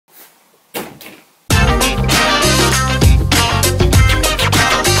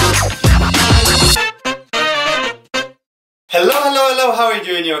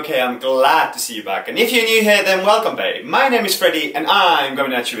doing you okay? I'm glad to see you back. And if you're new here, then welcome babe. My name is Freddy and I'm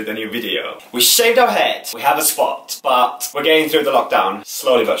coming at you with a new video. We shaved our heads, we have a spot, but we're getting through the lockdown,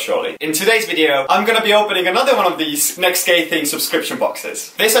 slowly but surely. In today's video, I'm gonna be opening another one of these Next Gay Thing subscription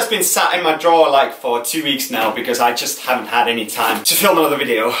boxes. This has been sat in my drawer like for 2 weeks now because I just haven't had any time to film another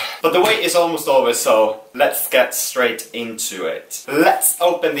video. But the wait is almost over, so let's get straight into it. Let's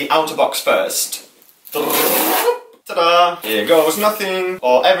open the outer box first. Ta-da! Here goes nothing,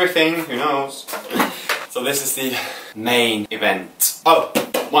 or everything, who knows. So this is the main event. Oh,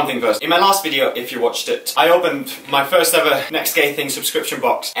 one thing first. In my last video, if you watched it, I opened my first ever Next Gay Thing subscription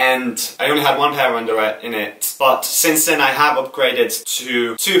box and I only had one pair of underwear in it. But since then I have upgraded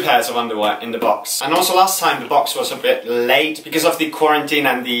to 2 pairs of underwear in the box. And also last time the box was a bit late because of the quarantine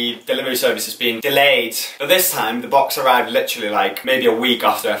and the delivery services being delayed. But this time the box arrived literally like maybe a week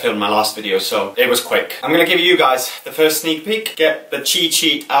after I filmed my last video, so it was quick. I'm gonna give you guys the first sneak peek, get the cheat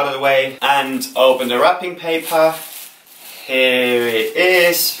sheet out of the way and open the wrapping paper. Here it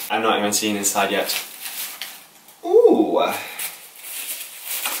is. I'm not even seeing inside yet. Ooh,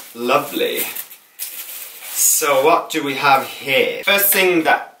 lovely. So what do we have here? First thing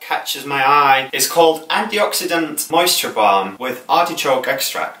that catches my eye is called Antioxidant Moisture Balm with Artichoke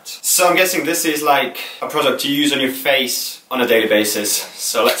extract. So I'm guessing this is like a product to use on your face on a daily basis.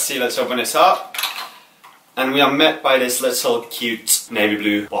 So let's see, let's open this up. And we are met by this little cute navy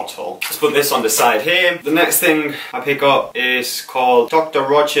blue bottle. Let's put this on the side here. The next thing I pick up is called Dr.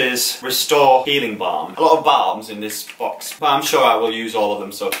 Roger's Restore Healing Balm. A lot of balms in this box, but I'm sure I will use all of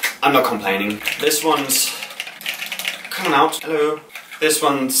them, so I'm not complaining. This one's coming out. Hello. This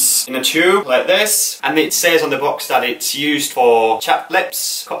one's in a tube, like this, and it says on the box that it's used for chapped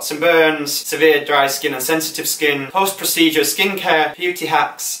lips, cuts and burns, severe dry skin and sensitive skin, post-procedure skincare, beauty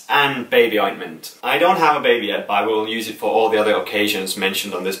hacks, and baby ointment. I don't have a baby yet, but I will use it for all the other occasions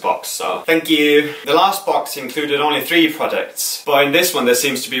mentioned on this box, so thank you. The last box included only 3 products, but in this one there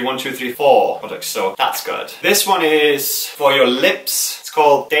seems to be 1, 2, 3, 4 products, so that's good. This one is for your lips. It's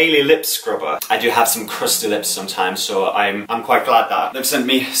called Daily Lip Scrubber. I do have some crusty lips sometimes, so I'm quite glad that they've sent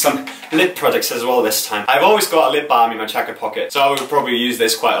me some lip products as well this time. I've always got a lip balm in my jacket pocket, so I will probably use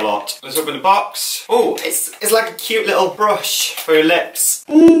this quite a lot. Let's open the box. Oh, it's like a cute little brush for your lips.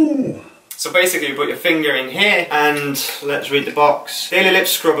 Ooh. So basically you put your finger in here and let's read the box. Daily Lip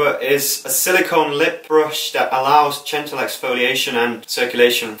Scrubber is a silicone lip brush that allows gentle exfoliation and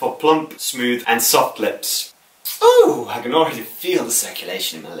circulation for plump, smooth and soft lips. Ooh, I can already feel the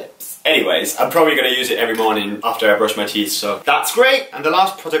circulation in my lips. Anyways, I'm probably going to use it every morning after I brush my teeth, so that's great. And the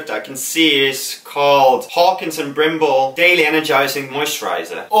last product I can see is called Hawkins and Brimble Daily Energizing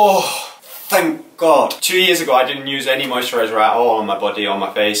Moisturiser. Oh, thank God. 2 years ago I didn't use any moisturiser at all on my body or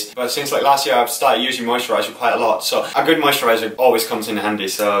my face, but since like last year I've started using moisturiser quite a lot, so a good moisturiser always comes in handy,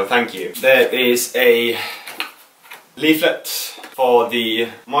 so thank you. There is a leaflet for the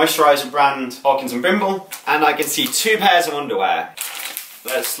moisturiser brand Hawkins and Brimble, and I can see 2 pairs of underwear.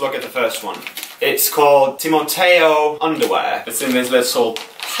 Let's look at the first one. It's called Timoteo underwear. It's in this little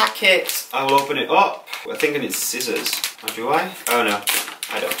packet. I will open it up. I think I need scissors. Or do I? Oh no,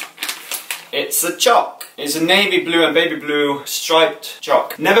 I don't. It's a Jock. It's a navy blue and baby blue striped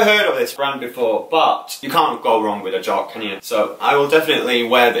Jock. Never heard of this brand before, but you can't go wrong with a Jock, can you? So I will definitely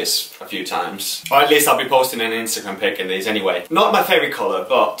wear this a few times. Or at least I'll be posting an Instagram pic in these anyway. Not my favourite colour,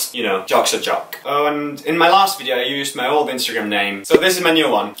 but, you know, Jock's a Jock. Oh, and in my last video I used my old Instagram name. So this is my new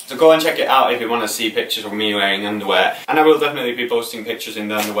one. So go and check it out if you want to see pictures of me wearing underwear. And I will definitely be posting pictures in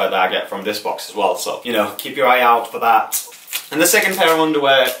the underwear that I get from this box as well. So, you know, keep your eye out for that. And the second pair of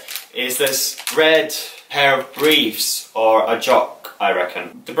underwear is this red pair of briefs, or a Jock, I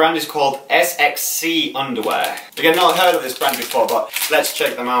reckon. The brand is called SXC underwear. Again, not heard of this brand before, but let's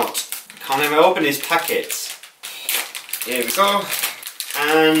check them out. Can't even open these packets. Here we go.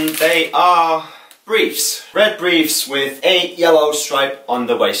 And they are briefs. Red briefs with a yellow stripe on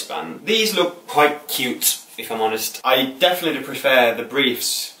the waistband. These look quite cute, if I'm honest. I definitely prefer the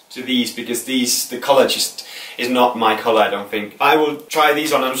briefs to these because the colour just is not my colour, I don't think. I will try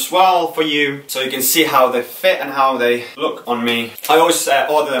these on as well for you so you can see how they fit and how they look on me. I always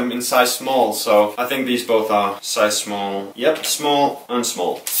order them in size small, so I think these both are size small. Yep, small and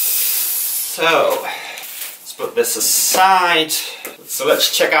small. So let's put this aside. So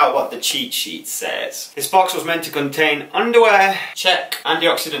let's check out what the cheat sheet says. This box was meant to contain underwear, check.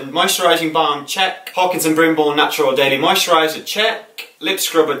 Antioxidant moisturising balm, check. Hawkins and Brimble natural daily moisturiser, check. Lip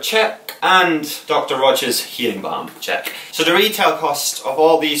scrubber, check. And Dr. Roger's healing balm, check. So the retail cost of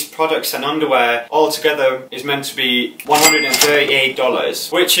all these products and underwear altogether is meant to be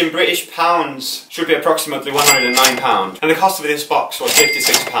 $138, which in British pounds should be approximately £109. And the cost of this box was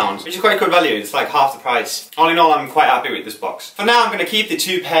 £56, which is quite good value. It's like half the price. All in all, I'm quite happy with this box. For now, I'm going to keep the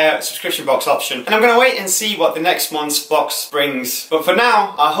 2-pair subscription box option, and I'm going to wait and see what the next month's box brings. But for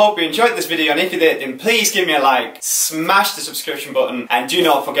now, I hope you enjoyed this video, and if you did, then please give me a like, smash the subscription button, and do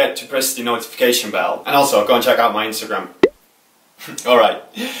not forget to press the notification bell. And also, go and check out my Instagram. Alright,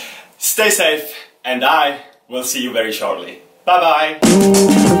 stay safe, and I will see you very shortly. Bye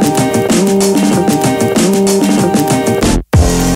bye!